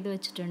കട്ട് ചെയ്ത്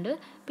വെച്ചിട്ടുണ്ട്.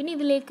 പിന്നെ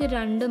ഇതിലേക്ക്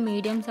 2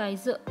 മീഡിയം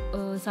സൈസ്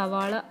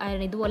സവാള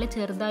ഇതുപോലെ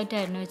ചെറുതായിട്ട്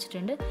അരിഞ്ഞ്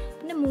വെച്ചിട്ടുണ്ട്.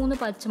 പിന്നെ 3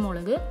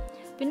 പച്ചമുളക്,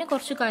 പിന്നെ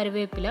കുറച്ച്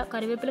കറിവേപ്പില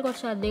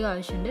കുറച്ച് അധികം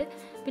ആവശ്യമുണ്ട്.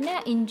 പിന്നെ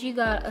ഇഞ്ചി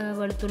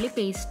വെളുത്തുള്ളി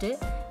പേസ്റ്റ്,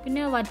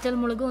 പിന്നെ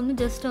വറ്റൽമുളക് ഒന്ന്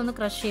ജസ്റ്റ് ഒന്ന്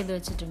ക്രഷ് ചെയ്ത്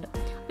വെച്ചിട്ടുണ്ട്.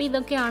 അപ്പോൾ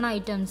ഇതൊക്കെയാണ്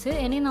ഐറ്റംസ്.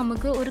 ഇനി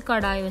നമുക്ക് ഒരു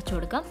കടായി വെച്ച്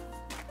കൊടുക്കാം.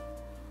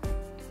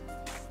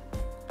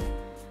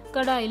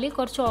 കടായിൽ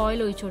കുറച്ച്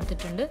ഓയിൽ ഒഴിച്ച്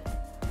കൊടുത്തിട്ടുണ്ട്.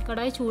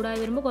 കടായി ചൂടായി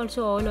വരുമ്പോൾ കുറച്ച്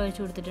ഓയിൽ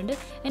ഒഴിച്ച് കൊടുത്തിട്ടുണ്ട്.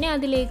 ഇനി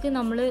അതിലേക്ക്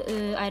നമ്മൾ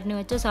അരിഞ്ഞു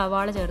വെച്ച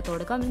സവാള ചേർത്ത്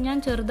കൊടുക്കാം. ഞാൻ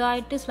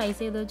ചെറുതായിട്ട് സ്ലൈസ്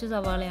ചെയ്ത് വെച്ച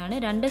സവാളയാണ്.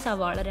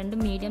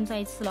 2 മീഡിയം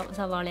സൈസ്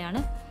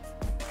സവാളയാണ്.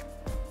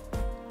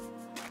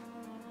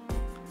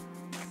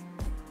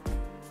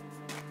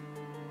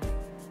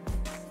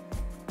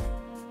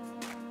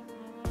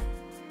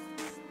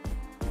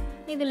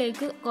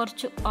 ഇതിലേക്ക്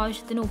കുറച്ച്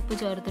ആവശ്യത്തിന് ഉപ്പ്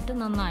ചേർത്തിട്ട്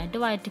നന്നായിട്ട്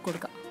വഴറ്റി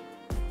കൊടുക്കാം.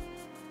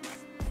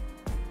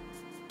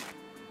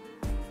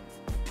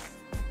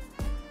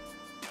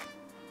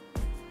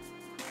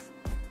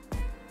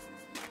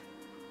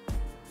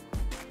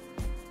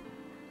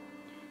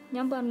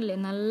 ഞാൻ പറഞ്ഞില്ലേ,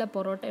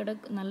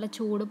 നല്ല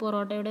ചൂട്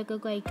പൊറോട്ടയുടെയൊക്കെ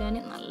കഴിക്കാൻ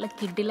നല്ല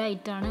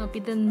കിടിലായിട്ടാണ്. അപ്പോൾ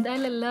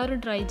ഇതെന്തായാലും എല്ലാവരും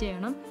ട്രൈ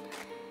ചെയ്യണം.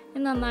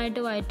 ഇത് നന്നായിട്ട്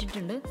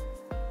വഴറ്റിയിട്ടുണ്ട്.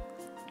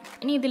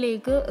 ഇനി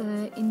ഇതിലേക്ക്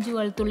ഇഞ്ചി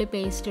വെളുത്തുള്ളി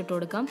പേസ്റ്റ് ഇട്ട്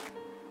കൊടുക്കാം.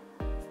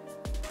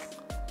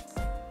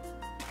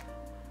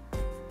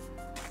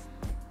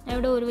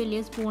 ഇവിടെ ഒരു വലിയ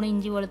സ്പൂൺ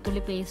ഇഞ്ചി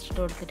വെളുത്തുള്ളി പേസ്റ്റ് ഇട്ട്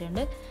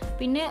കൊടുത്തിട്ടുണ്ട്.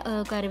 പിന്നെ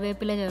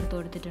കറിവേപ്പില ചേർത്ത്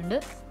കൊടുത്തിട്ടുണ്ട്.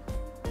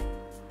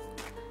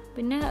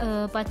 പിന്നെ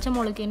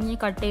പച്ചമുളക് ഇനി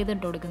കട്ട്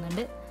ചെയ്തിട്ട്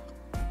കൊടുക്കുന്നുണ്ട്.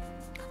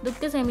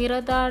 ഇതൊക്കെ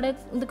സമീറത്താടെ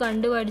ഇത്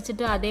കണ്ടു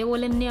പഠിച്ചിട്ട്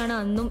അതേപോലെ തന്നെയാണ്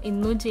അന്നും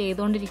ഇന്നും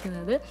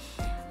ചെയ്തുകൊണ്ടിരിക്കുന്നത്.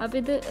 അപ്പോൾ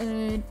ഇത്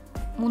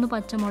 3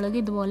 പച്ചമുളക്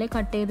ഇതുപോലെ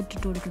കട്ട്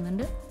ചെയ്തിട്ടിട്ട്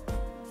കൊടുക്കുന്നുണ്ട്.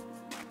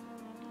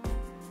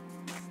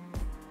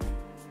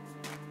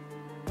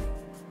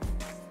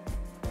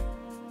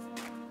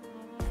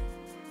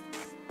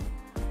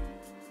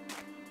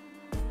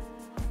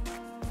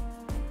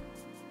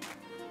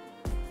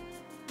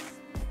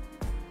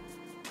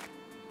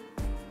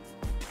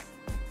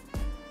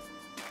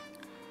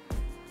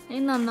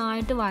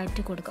 നന്നായിട്ട്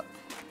വഴറ്റി കൊടുക്കാം.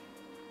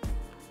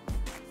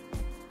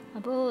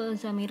 അപ്പോൾ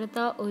സമീറത്ത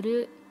ഒരു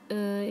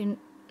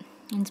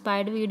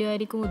ഇൻസ്പയർഡ് വീഡിയോ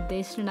ആയിരിക്കും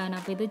ഉദ്ദേശിച്ചിട്ടുണ്ടാകുന്നത്.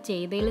 അപ്പോൾ ഇത്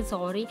ചെയ്തതിൽ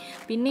സോറി.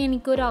 പിന്നെ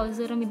എനിക്കൊരു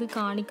അവസരം ഇത്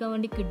കാണിക്കാൻ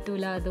വേണ്ടി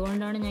കിട്ടില്ല,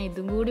 അതുകൊണ്ടാണ് ഞാൻ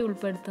ഇതും കൂടി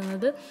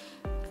ഉൾപ്പെടുത്തുന്നത്.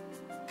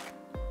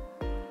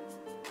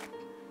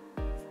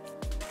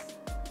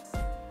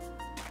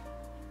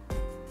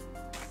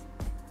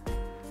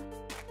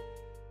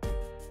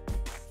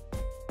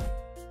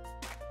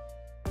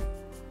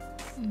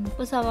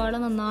 ഇപ്പോൾ സവാള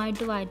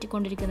നന്നായിട്ട്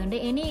വഴറ്റിക്കൊണ്ടിരിക്കുന്നുണ്ട്.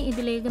 ഇനി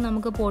ഇതിലേക്ക്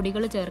നമുക്ക്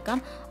പൊടികൾ ചേർക്കാം.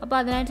 അപ്പോൾ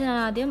അതിനായിട്ട് ഞാൻ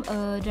ആദ്യം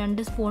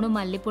 2 സ്പൂൺ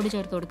മല്ലിപ്പൊടി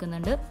ചേർത്ത്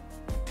കൊടുക്കുന്നുണ്ട്.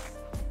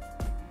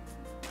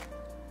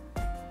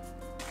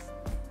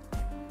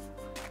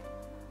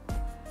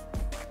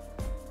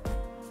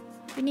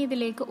 പിന്നെ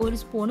ഇതിലേക്ക്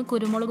 1 സ്പൂൺ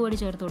കുരുമുളക് പൊടി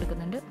ചേർത്ത്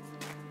കൊടുക്കുന്നുണ്ട്.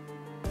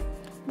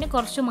 പിന്നെ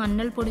കുറച്ച്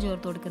മഞ്ഞൾപ്പൊടി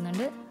ചേർത്ത്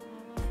കൊടുക്കുന്നുണ്ട്.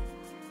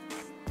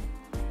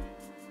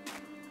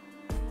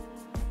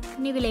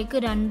 പിന്നെ ഇതിലേക്ക്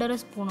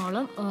 2.5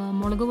 സ്പൂണോളം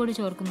മുളക് പൊടി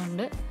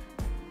ചേർക്കുന്നുണ്ട്.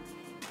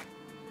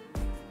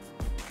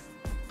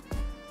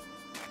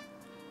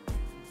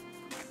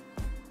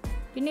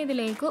 പിന്നെ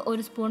ഇതിലേക്ക്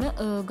 1 സ്പൂൺ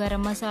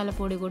ഗരം മസാല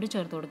പൊടി കൂടി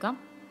ചേർത്ത് കൊടുക്കാം.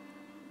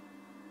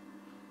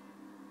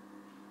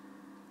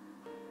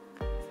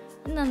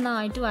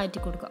 നന്നായിട്ട് വഴറ്റി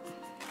കൊടുക്കാം.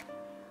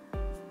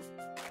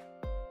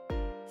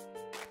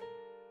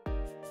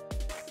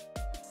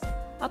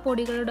 ആ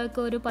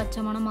പൊടികളുടെയൊക്കെ ഒരു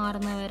പച്ചമണം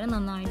മാറുന്ന വരെ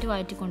നന്നായിട്ട്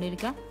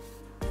വഴറ്റിക്കൊണ്ടിരിക്കാം.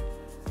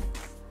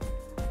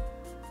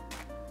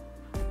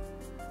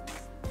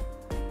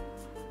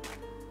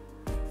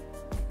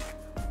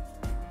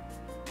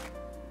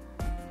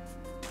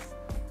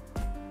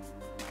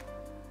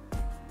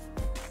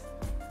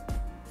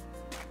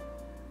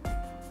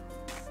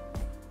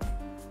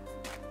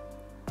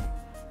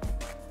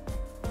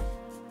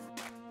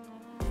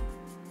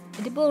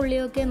 ഇതിപ്പോൾ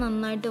ഉള്ളിയൊക്കെ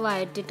നന്നായിട്ട്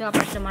വഴറ്റിയിട്ട് ആ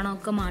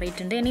പച്ചമണമൊക്കെ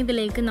മാറിയിട്ടുണ്ട്. ഇനി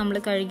ഇതിലേക്ക് നമ്മൾ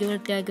കഴുകി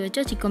വൃത്തിയാക്കി വെച്ച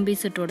ചിക്കൻ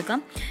പീസ് ഇട്ട് കൊടുക്കാം.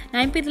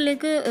 ഞാനിപ്പോൾ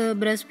ഇതിലേക്ക്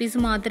ബ്രസ്റ്റ് പീസ്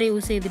മാത്രമേ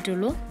യൂസ്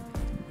ചെയ്തിട്ടുള്ളൂ.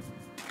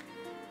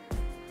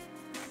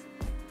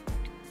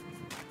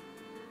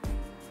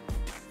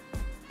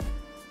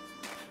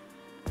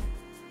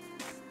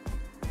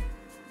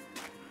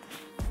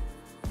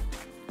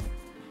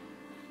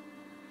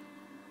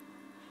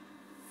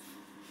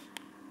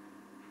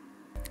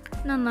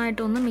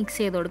 നന്നായിട്ടൊന്ന് മിക്സ്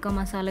ചെയ്ത് കൊടുക്കാം.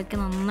 മസാലയ്ക്ക്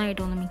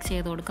നന്നായിട്ടൊന്ന് മിക്സ്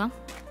ചെയ്ത് കൊടുക്കാം.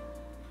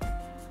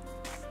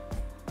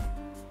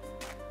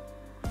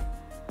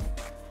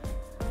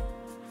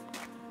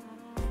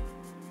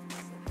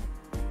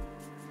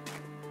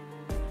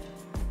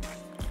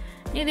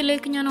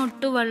 ഇതിലേക്ക് ഞാൻ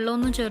ഒട്ടും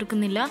വെള്ളമൊന്നും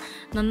ചേർക്കുന്നില്ല.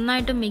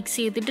 നന്നായിട്ട് മിക്സ്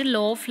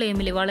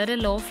ചെയ്തിട്ട് വളരെ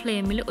ലോ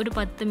ഫ്ലെയിമിൽ ഒരു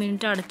 10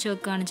 മിനിറ്റ് അടച്ചു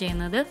വെക്കുകയാണ്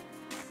ചെയ്യുന്നത്.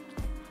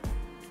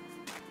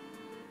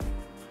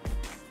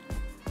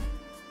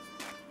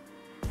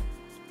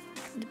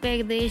 ഇതിപ്പോൾ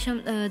ഏകദേശം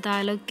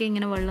താലൊക്കെ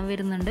ഇങ്ങനെ വെള്ളം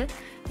വരുന്നുണ്ട്.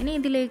 ഇനി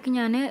ഇതിലേക്ക്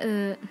ഞാൻ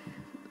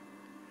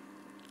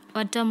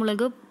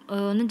വറ്റമുളക്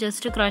ഒന്ന്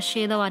ജസ്റ്റ് ക്രഷ്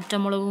ചെയ്ത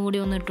വറ്റമുളകും കൂടി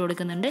ഒന്ന് ഇട്ട്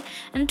കൊടുക്കുന്നുണ്ട്.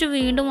 എന്നിട്ട്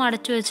വീണ്ടും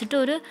അടച്ചു വെച്ചിട്ട്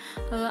ഒരു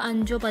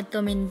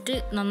 5-10 മിനിറ്റ്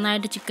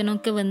നന്നായിട്ട്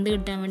ചിക്കനൊക്കെ വെന്ത്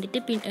കിട്ടാൻ വേണ്ടിയിട്ട്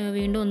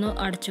വീണ്ടും ഒന്ന്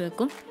അടച്ചു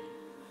വെക്കും.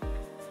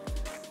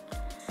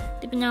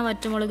 ഇപ്പം ഞാൻ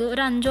വറ്റമുളക്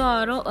ഒരു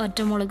 5-6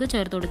 വറ്റമുളക്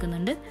ചേർത്ത്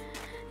കൊടുക്കുന്നുണ്ട്.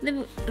 ഇത്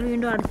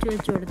വീണ്ടും അടച്ചു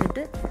വെച്ച്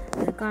കൊടുത്തിട്ട്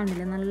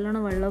കാണില്ല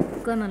നല്ലോണം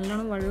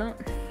വെള്ളം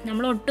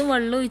നമ്മൾ ഒട്ടും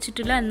വെള്ളം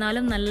ഒഴിച്ചിട്ടില്ല,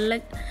 എന്നാലും നല്ല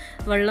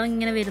വെള്ളം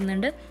ഇങ്ങനെ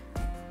വരുന്നുണ്ട്.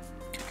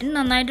 ഇനി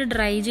നന്നായിട്ട്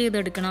ഡ്രൈ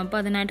ചെയ്തെടുക്കണം. അപ്പോൾ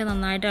അതിനായിട്ട്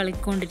നന്നായിട്ട്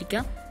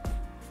ഇളക്കിക്കൊണ്ടിരിക്കുക.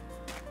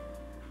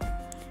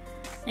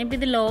 ഇപ്പം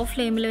ഇത് ലോ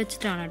ഫ്ലെയിമിൽ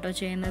വെച്ചിട്ടാണ് കേട്ടോ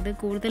ചെയ്യുന്നത്.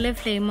 കൂടുതൽ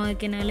ഫ്ലെയിം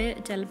ആക്കിയാൽ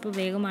ചിലപ്പോൾ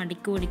വേഗം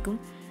അടിക്ക് പിടിക്കും.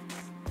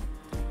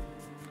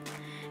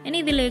 ഇനി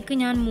ഇതിലേക്ക്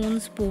ഞാൻ 3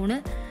 സ്പൂണ്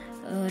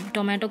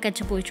ടൊമാറ്റോ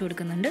കെച്ചപ്പ് ഒഴിച്ചു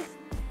കൊടുക്കുന്നുണ്ട്.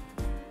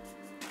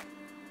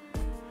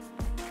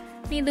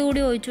 ഇതുകൂടി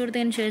ഒഴിച്ചു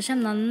കൊടുത്തതിന് ശേഷം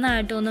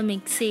നന്നായിട്ട് ഒന്ന്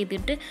മിക്സ്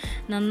ചെയ്തിട്ട്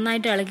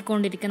നന്നായിട്ട്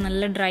ഇളക്കിക്കൊണ്ടിരിക്കുക.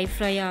 നല്ല ഡ്രൈ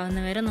ഫ്രൈ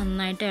ആവുന്ന വരെ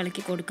നന്നായിട്ട്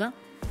ഇളക്കി കൊടുക്കുക.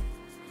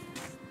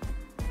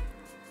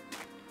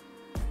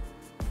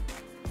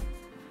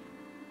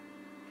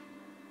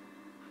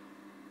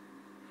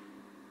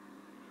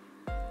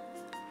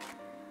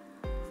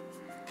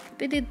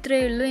 അപ്പോൾ ഇത്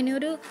ഇത്രയേ ഉള്ളൂ. ഇനി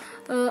ഒരു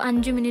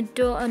 5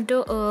 മിനിറ്റോ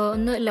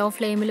ഒന്ന് ലോ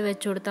ഫ്ലെയിമിൽ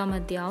വെച്ച് കൊടുത്താൽ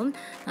മതിയാവും.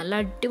 നല്ല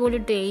അടിപൊളി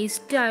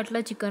ടേസ്റ്റി ആയിട്ടുള്ള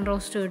ചിക്കൻ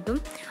റോസ്റ്റ് കിട്ടും.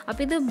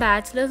 അപ്പോൾ ഇത്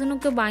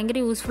ബാച്ചിലേഴ്സിനൊക്കെ ഭയങ്കര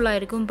യൂസ്ഫുൾ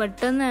ആയിരിക്കും.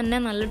 പെട്ടെന്ന് തന്നെ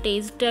നല്ല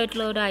ടേസ്റ്റി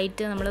ആയിട്ടുള്ള ഒരു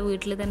ഐറ്റം നമ്മൾ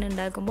വീട്ടിൽ തന്നെ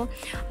ഉണ്ടാക്കുമ്പോൾ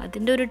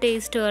അതിൻ്റെ ഒരു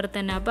ടേസ്റ്റ് വേറെ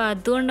തന്നെ. അപ്പോൾ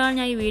അതുകൊണ്ടാണ്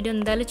ഞാൻ ഈ വീഡിയോ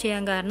എന്തായാലും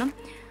ചെയ്യാൻ കാരണം.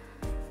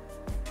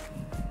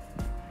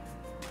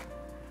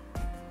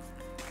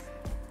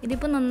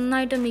 ഇതിപ്പോൾ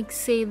നന്നായിട്ട്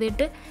മിക്സ്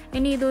ചെയ്തിട്ട്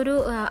ഇനി ഇതൊരു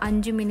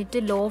 5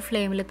 മിനിറ്റ് ലോ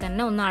ഫ്ലെയിമിൽ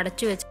തന്നെ ഒന്ന്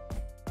അടച്ചു വെച്ച്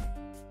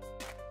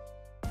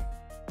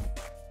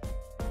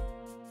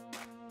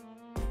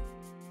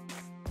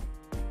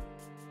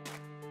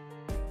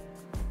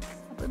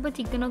അപ്പോൾ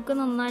ചിക്കനൊക്കെ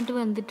നന്നായിട്ട്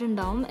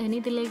വെന്തിട്ടുണ്ടാവും. ഇനി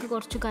ഇതിലേക്ക്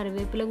കുറച്ച്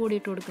കറിവേപ്പില കൂടി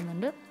ഇട്ട്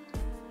കൊടുക്കുന്നുണ്ട്.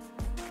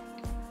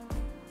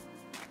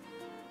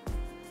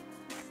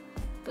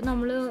 അപ്പോൾ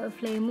നമ്മൾ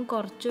ഫ്ലെയിം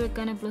കുറച്ച്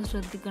വെക്കാൻ എപ്പോഴും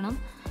ശ്രദ്ധിക്കണം.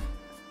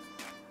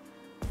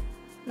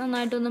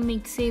 നന്നായിട്ടൊന്ന്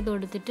മിക്സ് ചെയ്ത്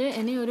കൊടുത്തിട്ട്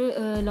ഇനി ഒരു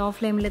ലോ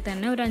ഫ്ലെയിമിൽ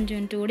തന്നെ ഒരു 5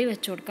 മിനിറ്റ് കൂടി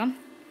വെച്ച് കൊടുക്കാം.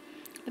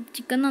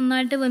 ചിക്കൻ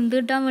നന്നായിട്ട് വെന്ത്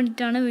കിട്ടാൻ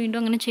വേണ്ടിയിട്ടാണ് വീണ്ടും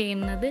അങ്ങനെ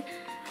ചെയ്യുന്നത്.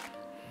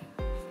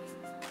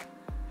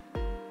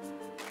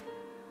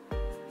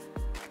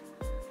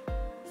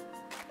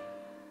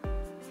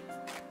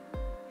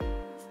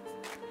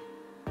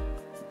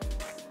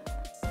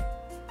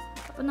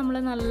 അപ്പോൾ നമ്മൾ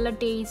നല്ല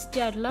ടേസ്റ്റി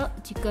ആയിട്ടുള്ള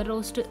ചിക്കൻ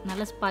റോസ്റ്റ്,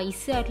 നല്ല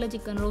സ്പൈസി ആയിട്ടുള്ള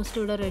ചിക്കൻ റോസ്റ്റ്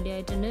ഇവിടെ റെഡി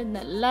ആയിട്ടുണ്ട്.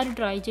 എല്ലാവരും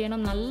ട്രൈ ചെയ്യണം.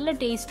 നല്ല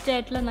ടേസ്റ്റി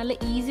ആയിട്ടുള്ള, നല്ല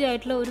ഈസി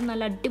ആയിട്ടുള്ള ഒരു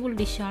നല്ല അടിപൊളി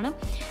ഡിഷാണ്.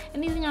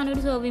 ഇനി ഇത്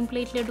ഞാനൊരു സെർവിങ്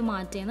പ്ലേറ്റിലോട്ട്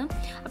മാറ്റിയത്.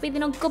 അപ്പോൾ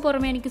ഇതിനൊക്കെ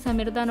പുറമെ എനിക്ക്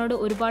സമീർത്താനോട്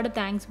ഒരുപാട്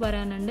താങ്ക്സ്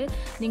പറയാനുണ്ട്.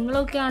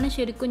 നിങ്ങളൊക്കെയാണ്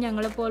ശരിക്കും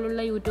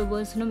ഞങ്ങളെപ്പോലുള്ള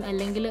യൂട്യൂബേഴ്സിനും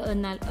അല്ലെങ്കിൽ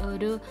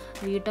ഒരു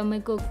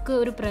വീട്ടമ്മയ്ക്കൊക്കെ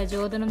ഒരു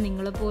പ്രചോദനം.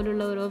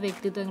 നിങ്ങളെപ്പോലുള്ള ഓരോ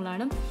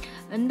വ്യക്തിത്വങ്ങളാണ്.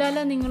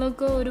 എന്തായാലും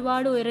നിങ്ങളൊക്കെ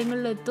ഒരുപാട്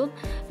ഉയരങ്ങളിലെത്തും.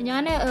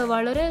 ഞാൻ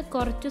വളരെ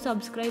കുറച്ച്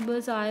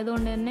സബ്സ്ക്രൈബേഴ്സ്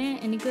ആയതുകൊണ്ട് തന്നെ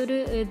എനിക്കൊരു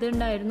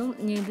ഇതുണ്ടായിരുന്നു,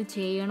 ഇത്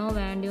ചെയ്യണോ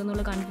വേണ്ടയോ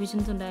എന്നുള്ള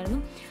കൺഫ്യൂഷൻസ് ഉണ്ടായിരുന്നു.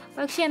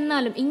 പക്ഷെ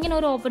എന്നാലും ഇങ്ങനെ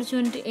ഒരു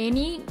ഓപ്പർച്യൂണിറ്റി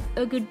ഇനി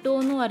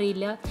കിട്ടുമോയെന്നും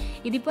അറിയില്ല.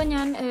 ഇതിപ്പോൾ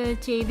ഞാൻ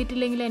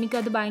ചെയ്തിട്ടില്ലെങ്കിൽ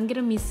എനിക്കത് ഭയങ്കര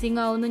മിസ്സിങ്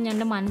ആവുമെന്ന്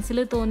എൻ്റെ മനസ്സിൽ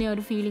തോന്നിയ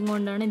ഒരു ഫീലിംഗ്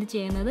കൊണ്ടാണ് ഇത്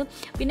ചെയ്യുന്നത്.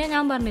 പിന്നെ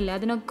ഞാൻ പറഞ്ഞില്ല,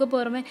 അതിനൊക്കെ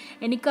പുറമെ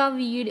എനിക്ക്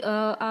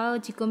ആ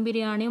ചിക്കൻ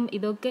ബിരിയാണിയും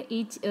ഇതൊക്കെ ഈ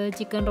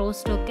ചിക്കൻ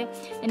റോസ്റ്റൊക്കെ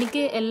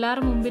എനിക്ക്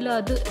എല്ലാവരുടെ മുമ്പിലും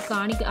അത്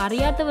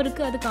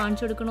അറിയാത്തവർക്ക് അത്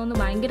കാണിച്ചു കൊടുക്കണമെന്ന്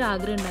ഭയങ്കര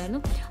ആഗ്രഹം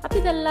ഉണ്ടായിരുന്നു. അപ്പോൾ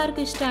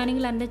ഇതെല്ലാവർക്കും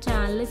ഇഷ്ടമാണെങ്കിൽ എൻ്റെ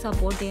ചാനൽ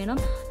സപ്പോർട്ട് ചെയ്യണം,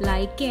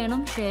 ലൈക്ക്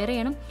ചെയ്യണം, ഷെയർ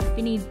ചെയ്യണം.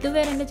 പിന്നെ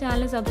ഇതുവരെ എൻ്റെ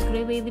ചാനൽ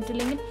സബ്സ്ക്രൈബ്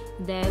ചെയ്തിട്ടില്ലെങ്കിൽ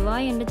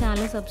ദയവായി എൻ്റെ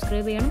ചാനൽ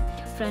സബ്സ്ക്രൈബ് ചെയ്യണം.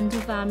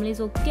 ഫ്രണ്ട്സും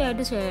ഫാമിലീസും ഒക്കെ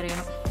ആയിട്ട് ഷെയർ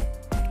ചെയ്യണം.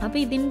 അപ്പോൾ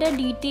ഇതിൻ്റെ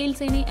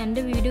ഡീറ്റെയിൽസ് ഇനി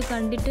എൻ്റെ വീഡിയോ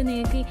കണ്ടിട്ട്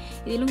നിങ്ങൾക്ക്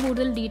ഇതിലും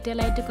കൂടുതൽ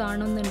ഡീറ്റെയിൽ ആയിട്ട്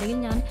കാണുന്നുണ്ടെങ്കിൽ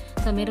ഞാൻ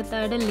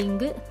സമീർത്തയുടെ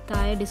ലിങ്ക്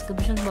താഴെ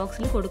ഡിസ്ക്രിപ്ഷൻ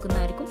ബോക്സിൽ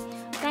കൊടുക്കുന്നതായിരിക്കും.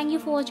 Thank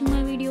you for watching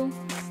my video.